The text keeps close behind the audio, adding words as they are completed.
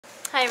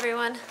Hi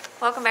everyone,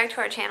 welcome back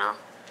to our channel.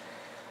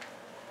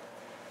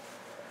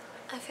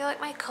 I feel like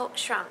my coat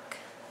shrunk.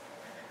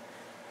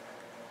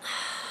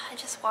 I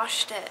just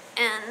washed it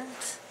and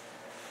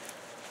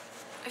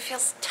it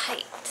feels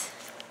tight,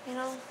 you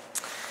know?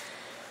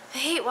 I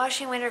hate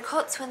washing winter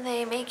coats when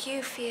they make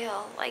you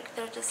feel like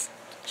they're just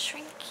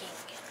shrinking.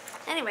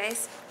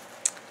 Anyways,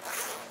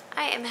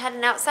 I am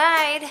heading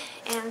outside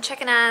and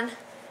checking on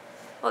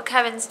what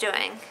Kevin's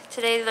doing.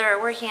 Today they're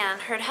working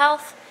on herd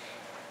health,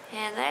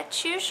 and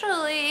that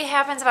usually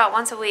happens about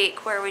once a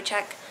week where we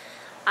check,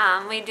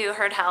 we do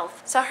herd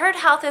health. So herd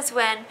health is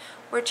when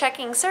we're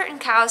checking certain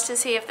cows to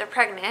see if they're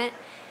pregnant,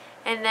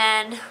 and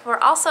then we're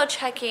also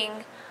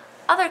checking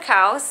other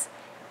cows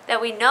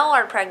that we know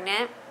are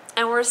pregnant,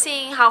 and we're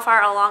seeing how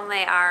far along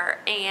they are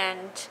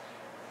and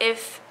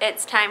if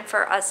it's time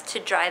for us to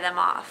dry them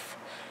off.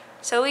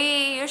 So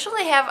we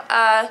usually have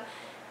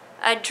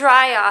a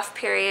dry off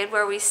period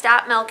where we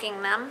stop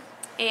milking them,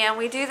 and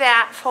we do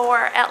that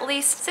for at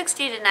least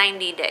 60 to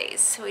 90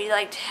 days. We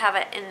like to have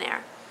it in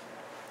there.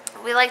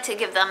 We like to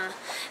give them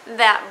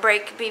that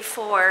break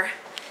before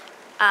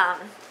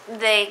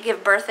they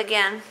give birth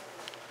again.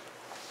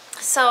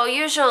 So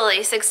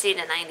usually 60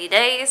 to 90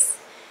 days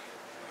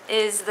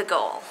is the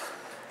goal.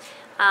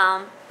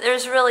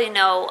 There's really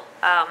no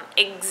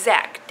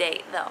exact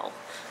date though.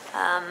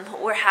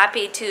 We're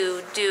happy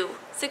to do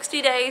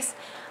 60 days.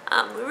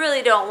 We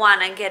really don't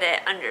want to get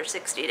it under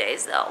 60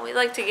 days though. We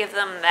like to give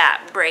them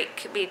that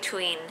break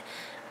between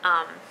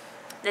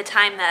the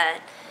time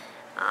that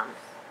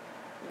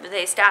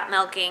they stop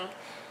milking,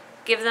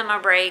 give them a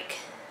break.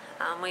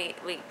 We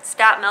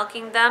stop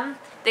milking them.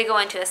 They go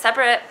into a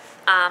separate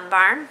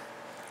barn,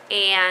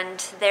 and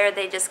there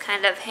they just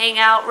kind of hang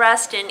out,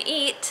 rest, and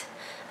eat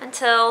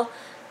until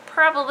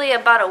probably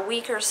about a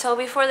week or so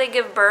before they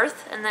give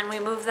birth, and then we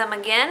move them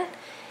again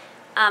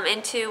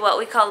into what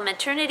we call the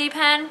maternity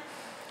pen,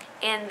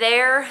 and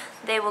there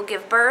they will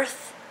give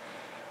birth,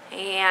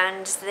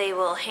 and they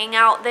will hang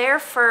out there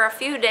for a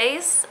few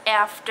days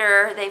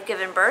after they've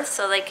given birth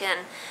so they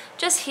can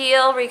just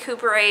heal,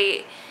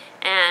 recuperate,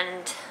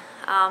 and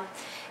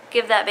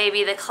give that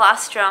baby the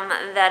colostrum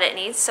that it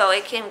needs so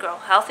it can grow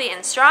healthy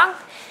and strong.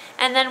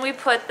 And then we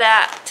put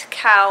that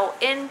cow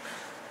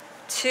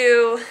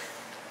into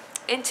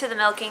the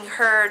milking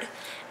herd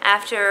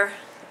after,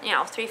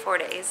 3-4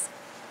 days.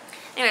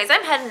 Anyways,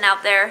 I'm heading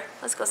out there.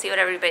 Let's go see what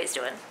everybody's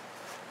doing.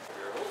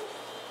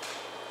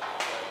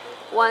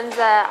 Ones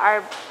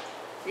that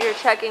you're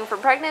checking for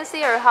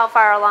pregnancy, or how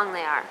far along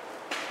they are?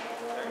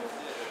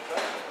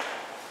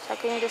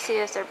 Checking to see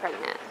if they're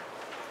pregnant.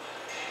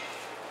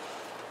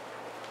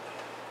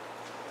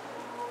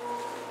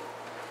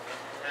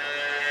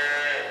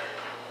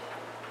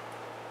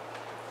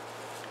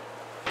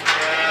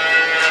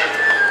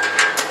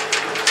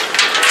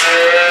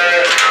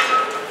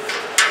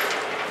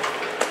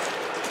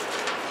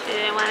 She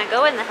didn't want to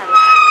go in the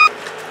headlock.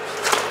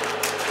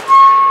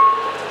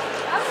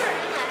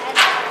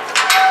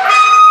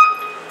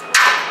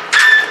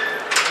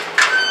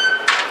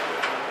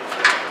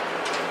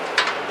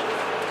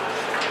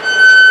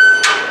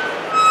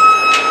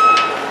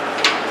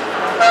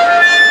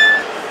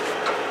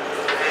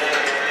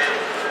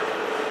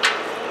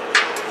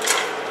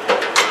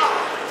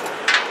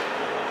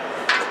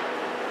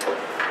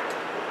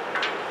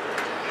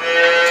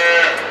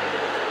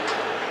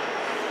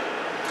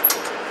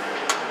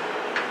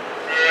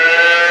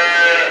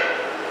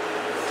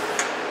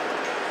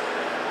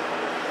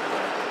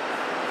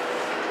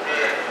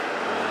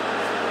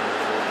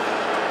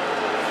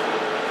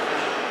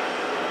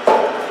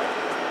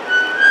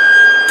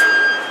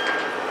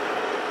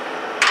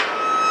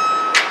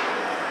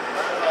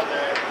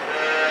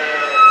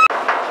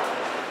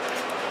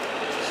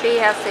 She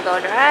has to go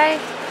dry.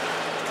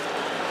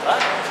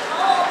 What?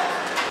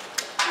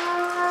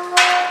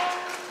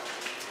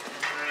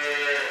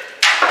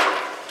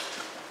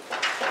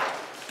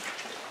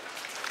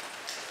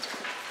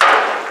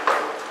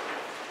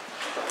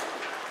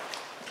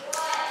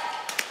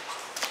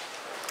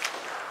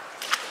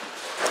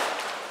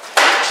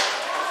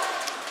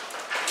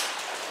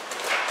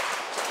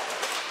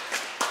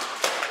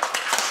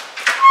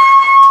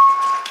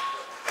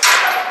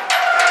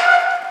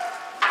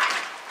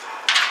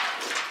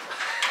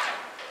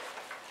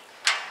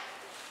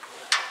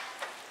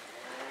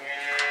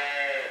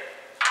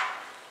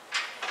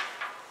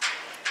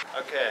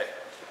 Okay,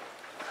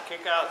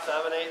 kick out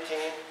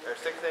 718 or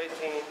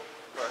 618,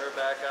 put her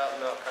back out in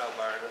the milk cow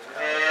barn.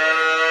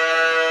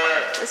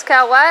 This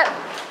cow what?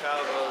 This cow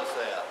goes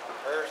there.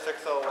 Her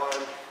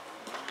 601,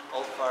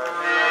 old farm.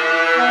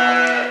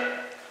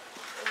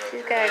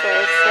 She's gotta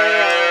go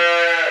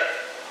sad.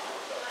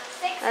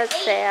 That's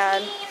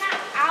sad.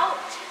 Out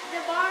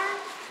the barn.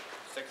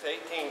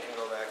 618 can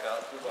go back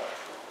out to the barn.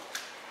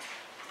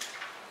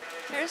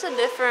 Here's a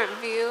different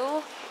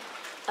view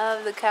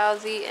of the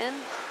cows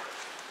eating.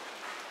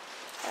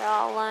 They're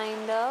all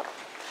lined up.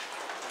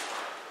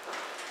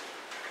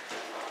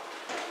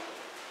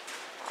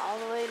 All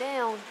the way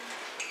down.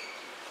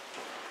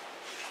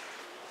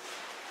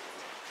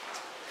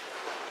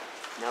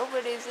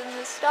 Nobody's in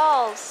the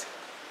stalls.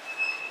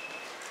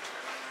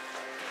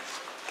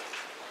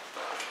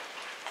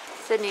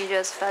 Sydney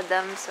just fed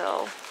them,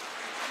 so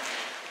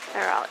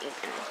they're all eating.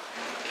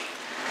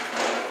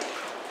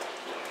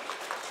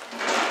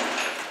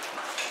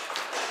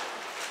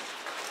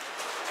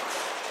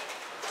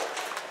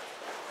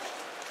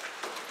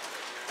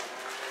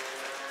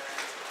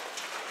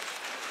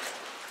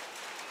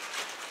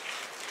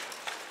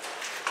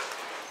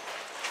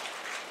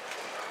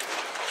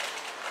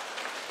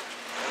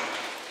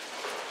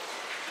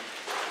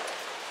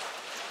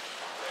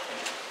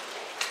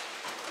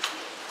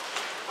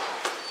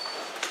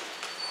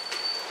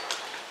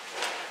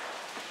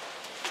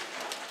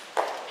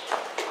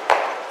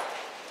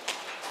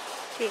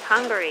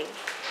 Hungry.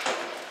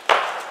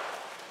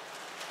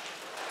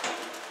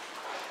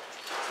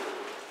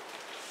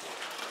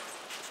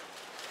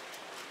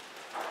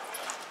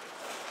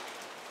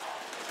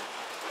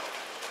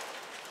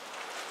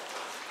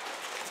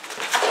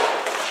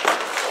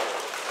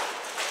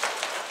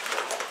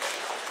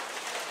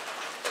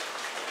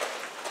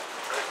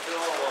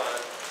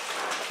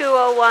 $201.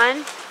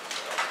 201.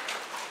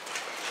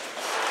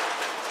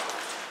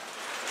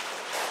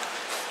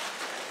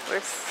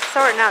 We're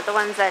sorting out the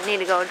ones that need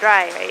to go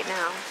dry right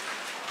now.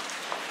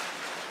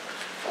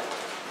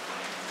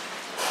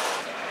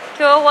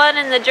 201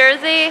 in the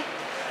jersey?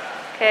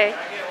 Okay. I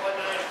get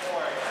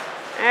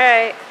 194.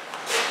 Alright.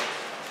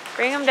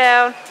 Bring them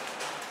down.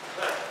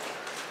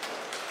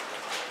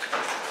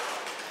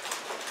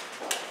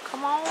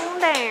 Come on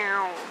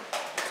down.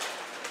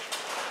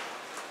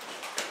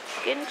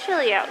 It's getting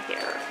chilly out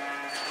here.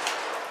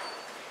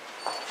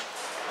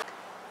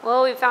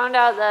 Well, we found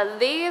out that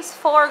these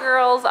 4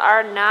 girls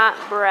are not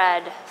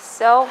bred,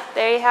 so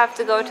they have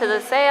to go to the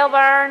sale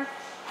barn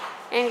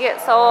and get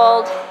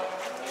sold,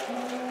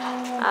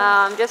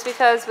 just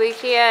because we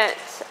can't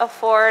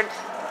afford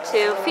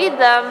to feed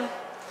them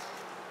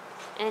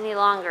any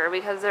longer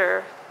because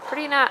they're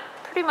pretty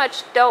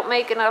much don't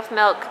make enough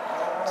milk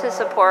to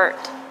support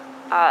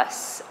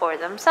us or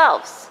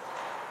themselves.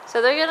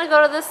 So they're gonna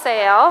go to the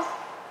sale.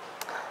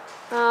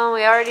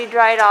 We already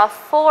dried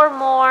off 4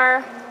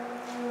 more.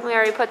 We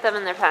already put them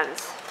in their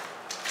pens.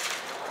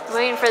 I'm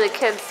waiting for the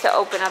kids to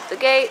open up the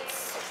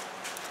gates,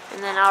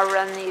 and then I'll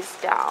run these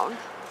down.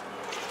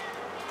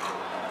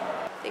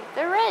 I think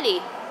they're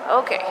ready.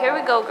 Okay, here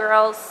we go,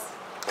 girls.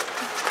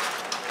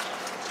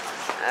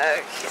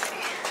 Okay.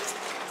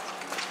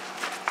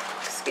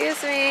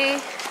 Excuse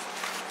me.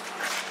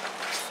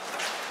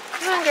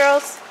 Come on,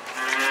 girls.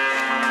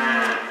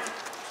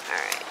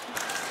 Alright.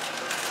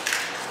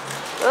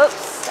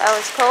 Oops, I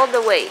was told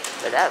to wait,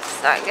 but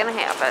that's not gonna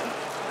happen.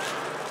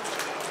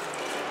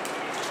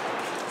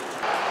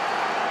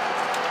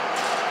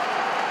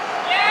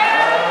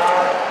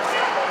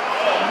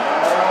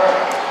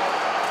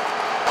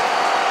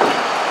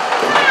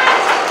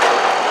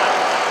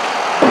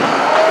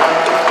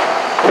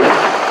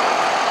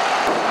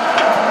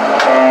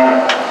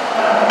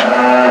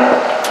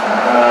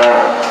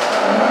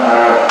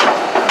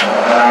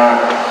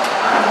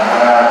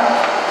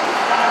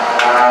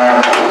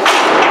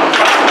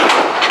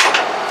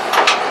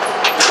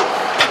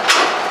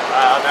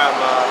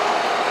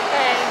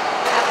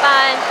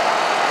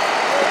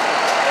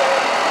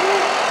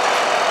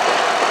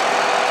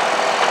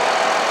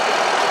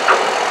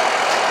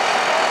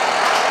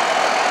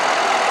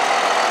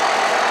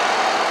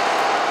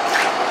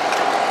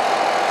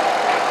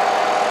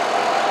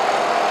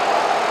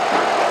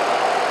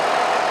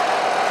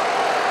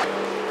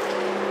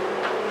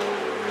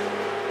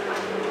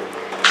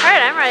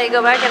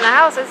 Go back in the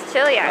house. It's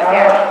chilly out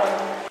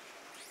here.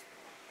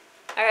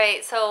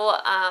 Alright, so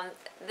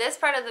this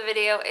part of the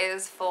video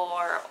is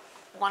for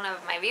one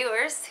of my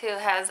viewers who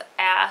has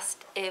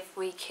asked if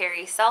we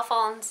carry cell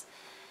phones,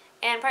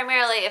 and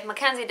primarily if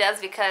Mackenzie does,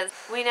 because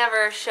we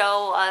never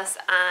show us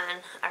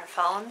on our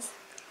phones.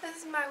 This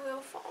is my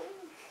real phone.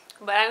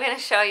 But I'm going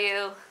to show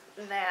you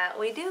that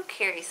we do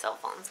carry cell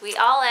phones. We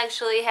all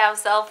actually have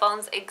cell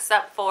phones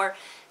except for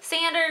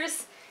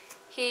Sanders.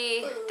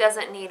 He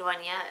doesn't need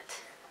one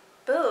yet.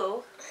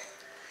 Boo.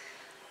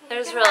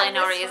 There's really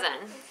no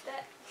reason.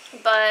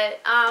 But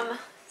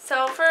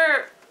so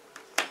for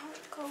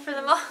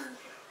the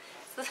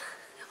what?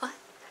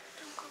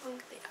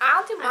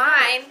 I'll do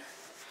mine.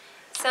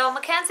 So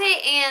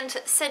Mackenzie and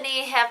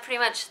Sydney have pretty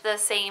much the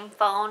same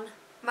phone.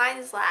 Mine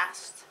is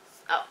last.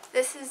 Oh,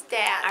 this is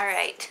Dad's. All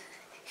right.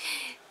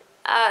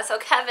 So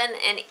Kevin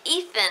and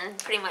Ethan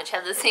pretty much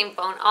have the same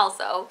phone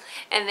also,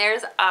 and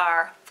there's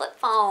our flip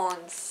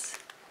phones.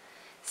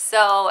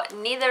 So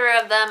neither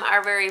of them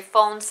are very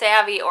phone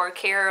savvy or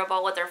care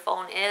about what their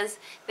phone is.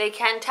 They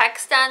can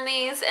text on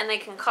these and they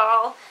can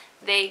call.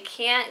 They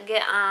can't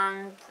get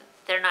on.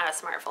 They're not a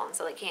smartphone,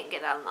 so they can't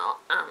get on.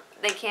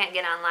 They can't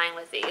get online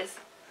with these.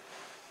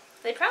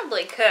 They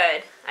probably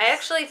could. I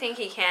actually think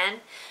he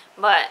can,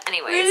 but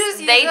anyways,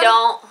 they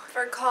don't.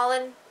 For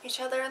calling each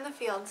other in the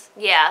fields.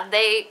 Yeah,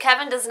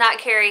 Kevin does not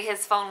carry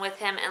his phone with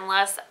him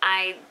unless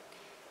I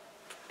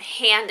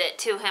hand it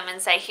to him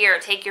and say, "Here,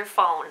 take your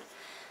phone."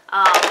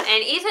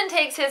 And Ethan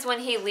takes his when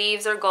he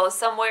leaves or goes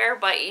somewhere,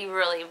 but he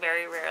really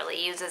very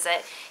rarely uses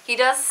it. He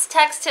does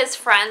text his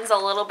friends a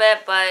little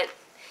bit, but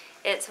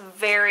it's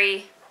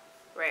very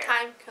rare.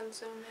 Time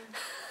consuming.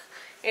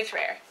 It's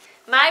rare.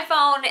 My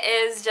phone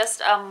is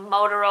just a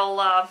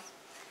Motorola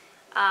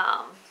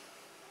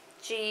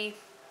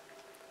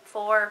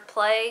G4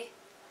 Play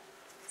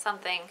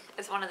something.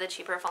 It's one of the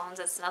cheaper phones.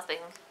 It's nothing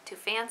too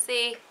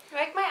fancy. You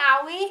like my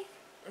owie?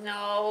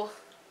 No.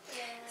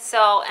 Yeah.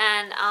 So,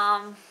 and,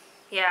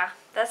 yeah,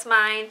 that's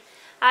mine.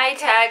 I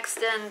text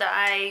and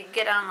I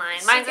get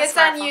online. Mine's She gets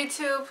a on smartphone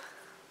YouTube.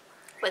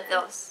 with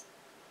those.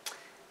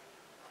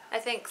 I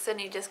think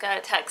Sydney just got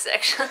a text,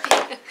 actually.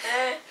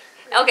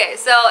 Okay,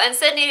 so, and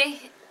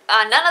Sydney,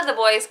 none of the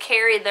boys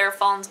carry their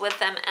phones with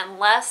them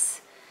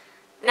unless,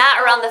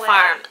 not around the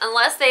farm,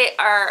 unless they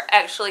are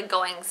actually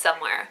going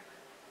somewhere.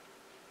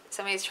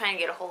 Somebody's trying to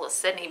get a hold of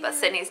Sydney, but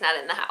Sydney's not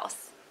in the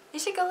house. You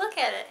should go look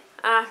at it.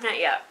 Not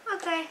yet.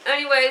 Okay.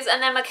 Anyways,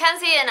 and then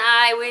Mackenzie and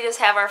I, we just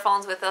have our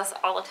phones with us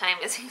all the time,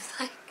 it seems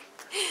like.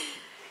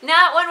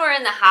 Not when we're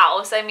in the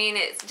house. I mean,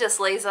 it just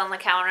lays on the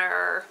counter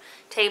or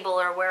table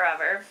or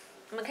wherever.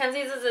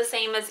 Mackenzie's is the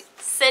same as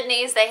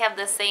Sydney's. They have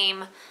the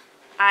same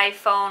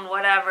iPhone,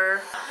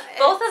 whatever.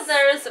 Both of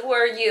theirs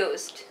were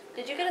used.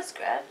 Did you get a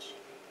scratch?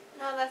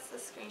 No, that's the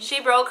screen.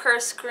 She broke her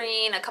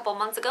screen a couple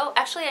months ago.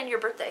 Actually, on your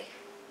birthday.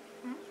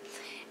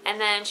 And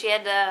then she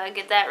had to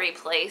get that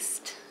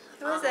replaced.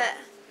 Who is it?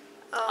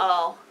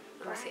 Oh,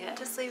 let me see it.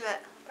 Just leave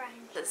it.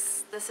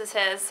 This is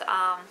his.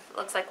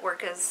 Looks like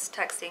work is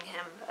texting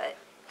him, but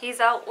he's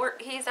out.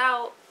 He's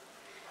out.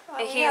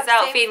 Oh, He's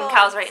out feeding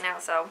cows right now.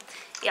 So,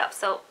 yep.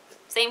 So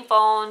same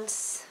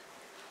phones,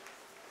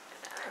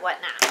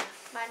 whatnot.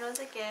 Mine was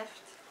a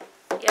gift.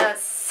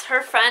 Yes,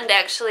 her friend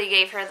actually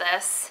gave her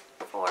this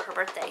for her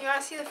birthday. You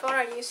want to see the phone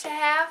I used to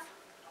have?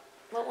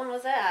 What one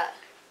was that?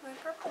 My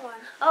purple one.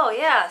 Oh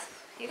yeah,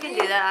 you can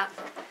do that.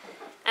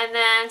 And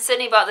then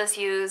Sydney bought this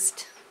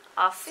used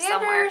off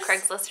somewhere,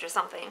 Craigslist or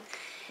something.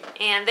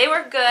 And they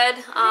were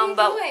good,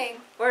 but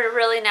we're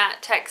really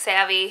not tech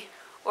savvy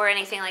or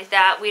anything like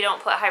that. We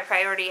don't put high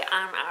priority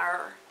on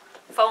our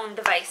phone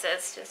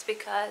devices just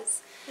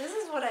because This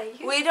is what I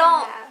used we to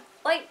don't have.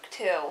 like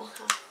to.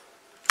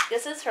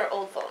 This is her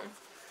old phone.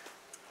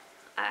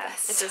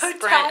 It's so a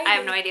Sprint. tiny. I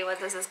have no idea what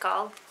this is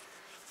called.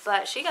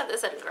 But she got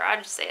this at a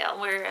garage sale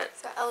where it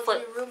It's a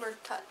LG Rumor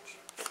Touch.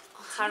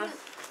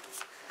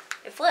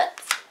 it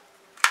flips.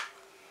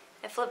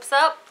 It flips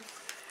up.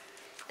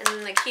 And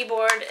then the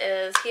keyboard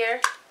is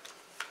here.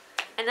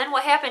 And then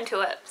what happened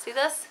to it? See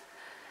this?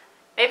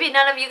 Maybe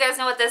none of you guys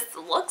know what this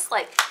looks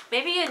like.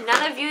 Maybe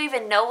none of you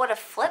even know what a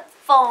flip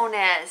phone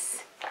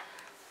is.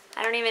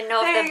 I don't even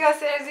know if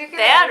the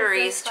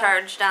battery's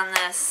charged on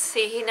this.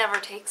 See, he never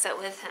takes it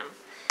with him.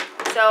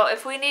 So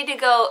if I need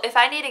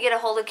to get a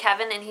hold of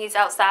Kevin and he's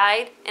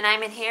outside and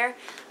I'm in here,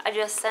 I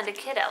just send a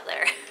kid out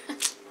there.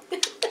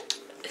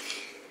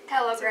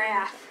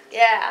 Telegraph.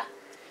 Yeah.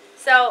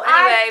 So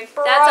anyway,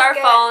 that's our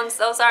phones.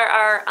 Those are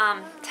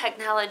our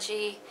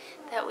technology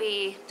that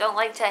we don't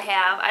like to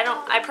have.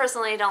 I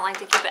personally don't like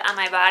to keep it on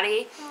my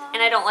body,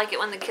 and I don't like it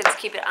when the kids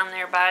keep it on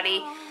their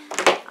body.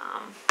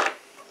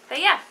 But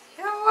yeah.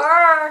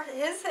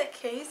 His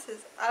case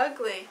is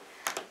ugly.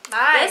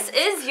 Mine. This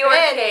is your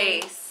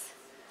case.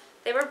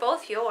 They were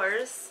both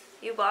yours.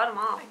 You bought them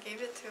all. I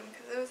gave it to him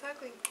because it was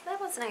ugly.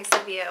 That was nice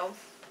of you.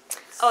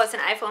 Oh, it's an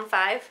iPhone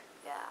 5?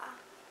 Yeah.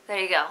 There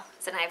you go.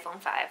 It's an iPhone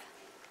 5.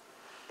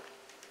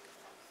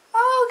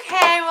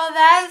 Okay, well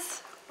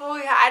that's... Oh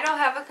yeah, I don't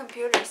have a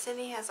computer.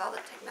 Sydney has all the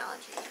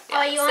technology.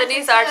 Yeah. You want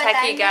Sydney's to our see what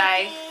techie I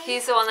guy. did?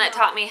 He's the one that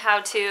taught me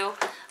how to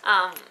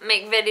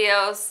make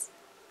videos,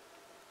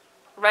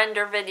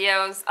 render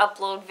videos,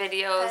 upload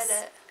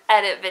videos,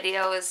 edit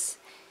videos.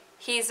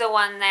 He's the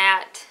one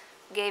that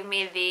gave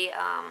me the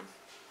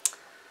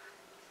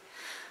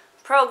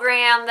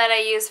program that I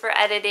use for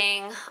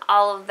editing,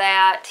 all of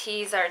that.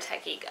 He's our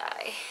techie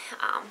guy.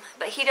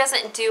 But he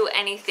doesn't do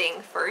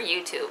anything for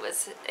YouTube.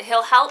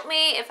 He'll help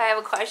me if I have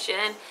a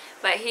question,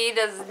 but he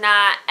does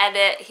not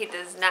edit. He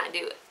does not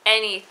do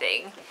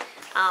anything.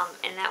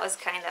 And that was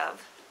kind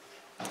of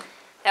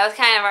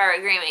our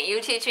agreement.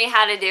 You teach me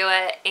how to do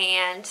it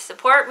and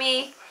support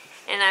me,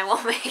 and I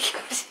will make you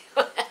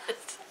do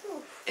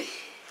it.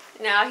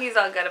 No, he's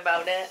all good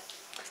about it.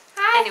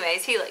 Hi.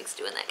 Anyways, he likes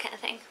doing that kind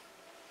of thing.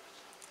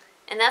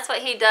 And that's what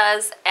he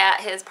does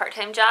at his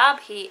part-time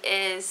job. He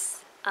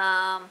is,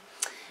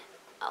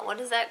 what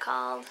is that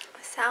called?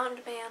 A sound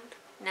man.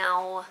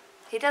 No,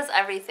 he does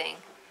everything.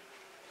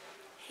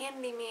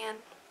 Handyman.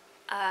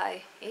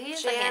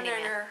 He's a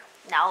handyman. Janitor.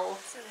 No.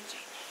 It's not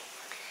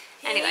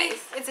a janitor.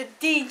 Anyways. It's a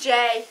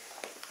DJ.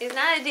 He's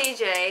not a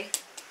DJ.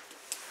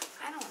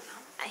 I don't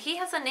know. He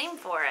has a name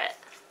for it.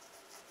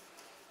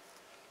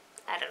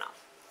 I don't know.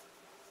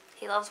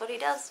 He loves what he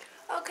does.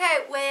 Okay,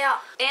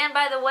 well. And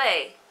by the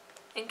way,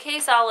 in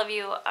case all of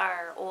you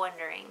are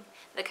wondering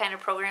the kind of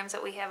programs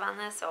that we have on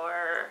this,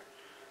 or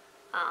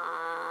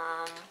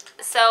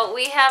so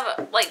we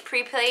have like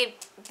prepaid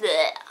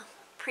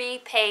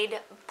prepaid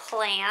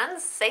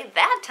plans. Say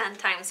that 10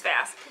 times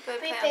fast.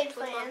 Prepaid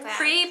plans.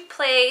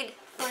 Prepaid.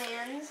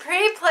 Plans.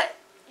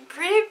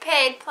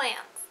 Prepaid plans.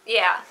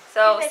 Yeah.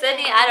 So Prepaid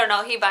Sydney, plans. I don't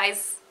know. He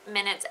buys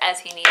minutes as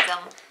he needs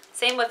them.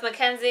 Same with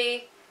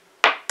Mackenzie.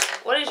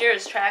 What is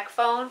yours? Track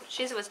phone?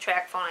 She's with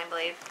Track phone, I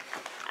believe.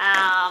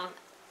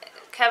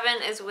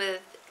 Kevin is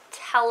with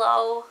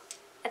Tello.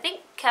 I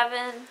think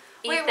Kevin,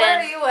 Wait, Ethan, what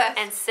are you with?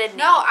 and Sydney.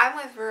 No, I'm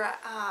with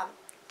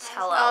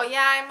Tello. Oh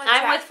yeah, I'm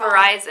I'm with Track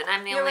Verizon.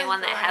 I'm the You're only with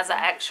one that has an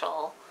Verizon.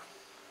 actual.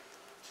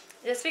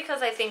 Just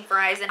because I think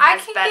Verizon I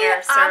has can better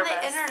get service. on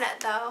the internet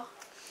though.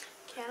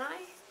 Can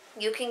I?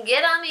 You can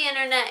get on the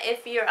internet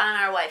if you're on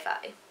our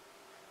Wi-Fi.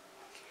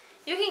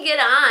 You can get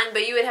on,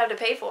 but you would have to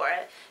pay for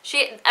it.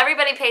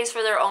 Everybody pays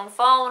for their own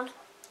phone.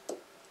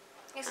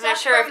 I'm not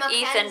sure if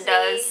Ethan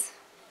does.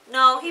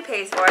 No, he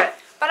pays for it.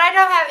 But I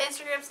don't have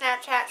Instagram,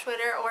 Snapchat,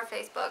 Twitter, or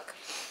Facebook.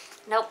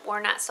 Nope,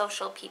 we're not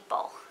social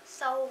people.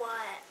 So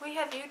what? We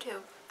have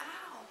YouTube.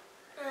 Ow.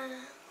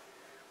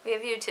 We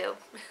have YouTube.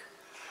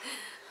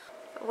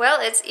 Well,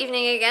 it's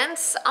evening again.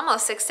 It's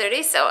almost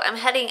 6:30, so I'm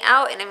heading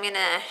out and I'm going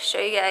to show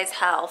you guys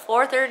how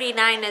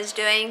 439 is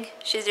doing.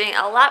 She's doing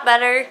a lot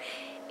better,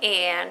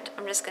 and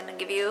I'm just going to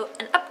give you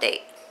an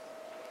update.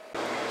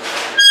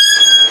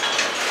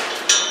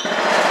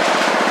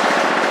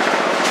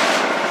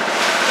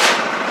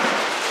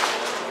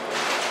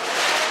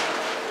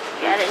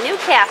 Got a new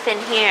calf in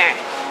here.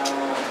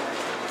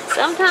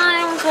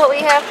 Sometimes what we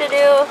have to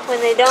do when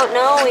they don't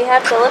know, we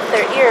have to lift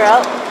their ear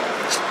up.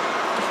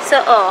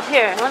 So, oh,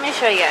 here, let me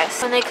show you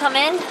guys. When they come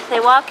in, they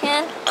walk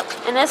in,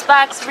 and this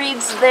box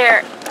reads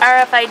their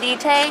RFID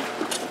tag,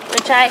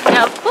 which I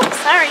have, whoops,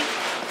 sorry,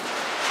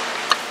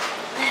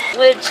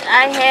 which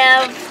I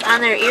have on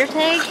their ear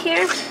tag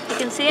here. You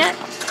can see it.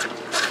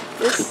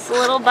 This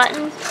little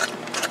button.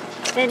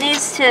 It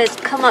needs to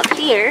come up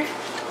here,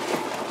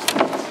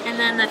 and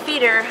then the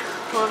feeder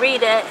will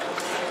read it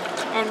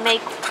and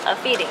make a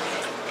feeding.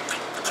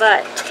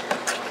 But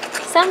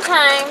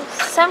sometimes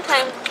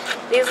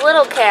these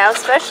little calves,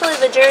 especially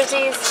the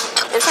Jerseys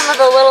and some of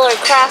the littler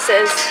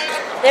crosses,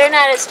 they're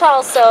not as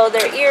tall, so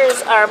their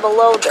ears are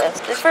below this.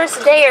 The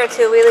first day or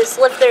two, we just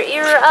lift their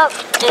ear up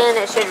and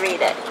it should read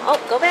it. Oh,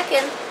 go back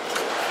in.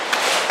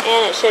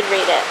 And it should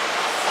read it.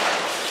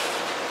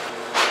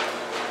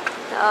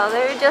 So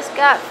they just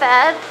got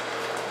fed.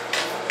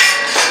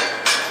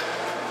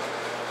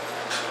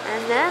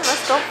 And then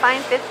let's go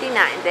find 59.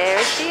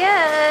 There she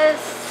is.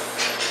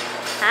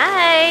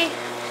 Hi.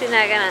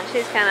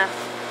 She's kind of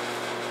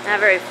not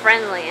very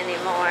friendly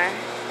anymore.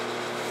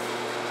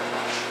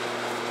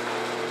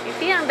 You're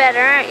feeling better,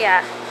 aren't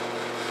ya?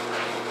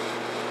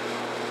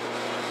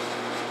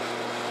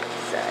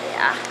 So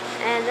yeah.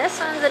 And this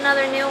one's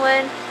another new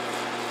one.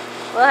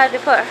 We'll have to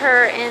put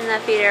her in the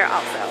feeder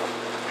also.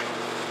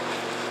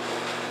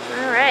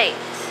 Alright.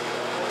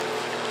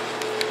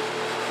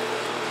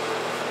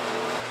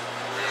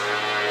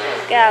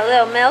 Got a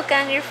little milk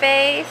on your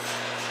face.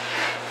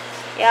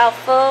 You all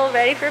full,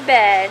 ready for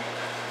bed.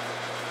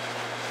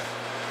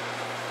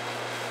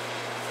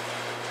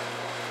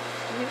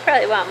 You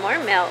probably want more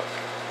milk.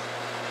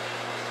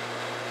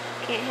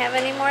 Can't have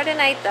any more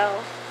tonight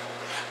though.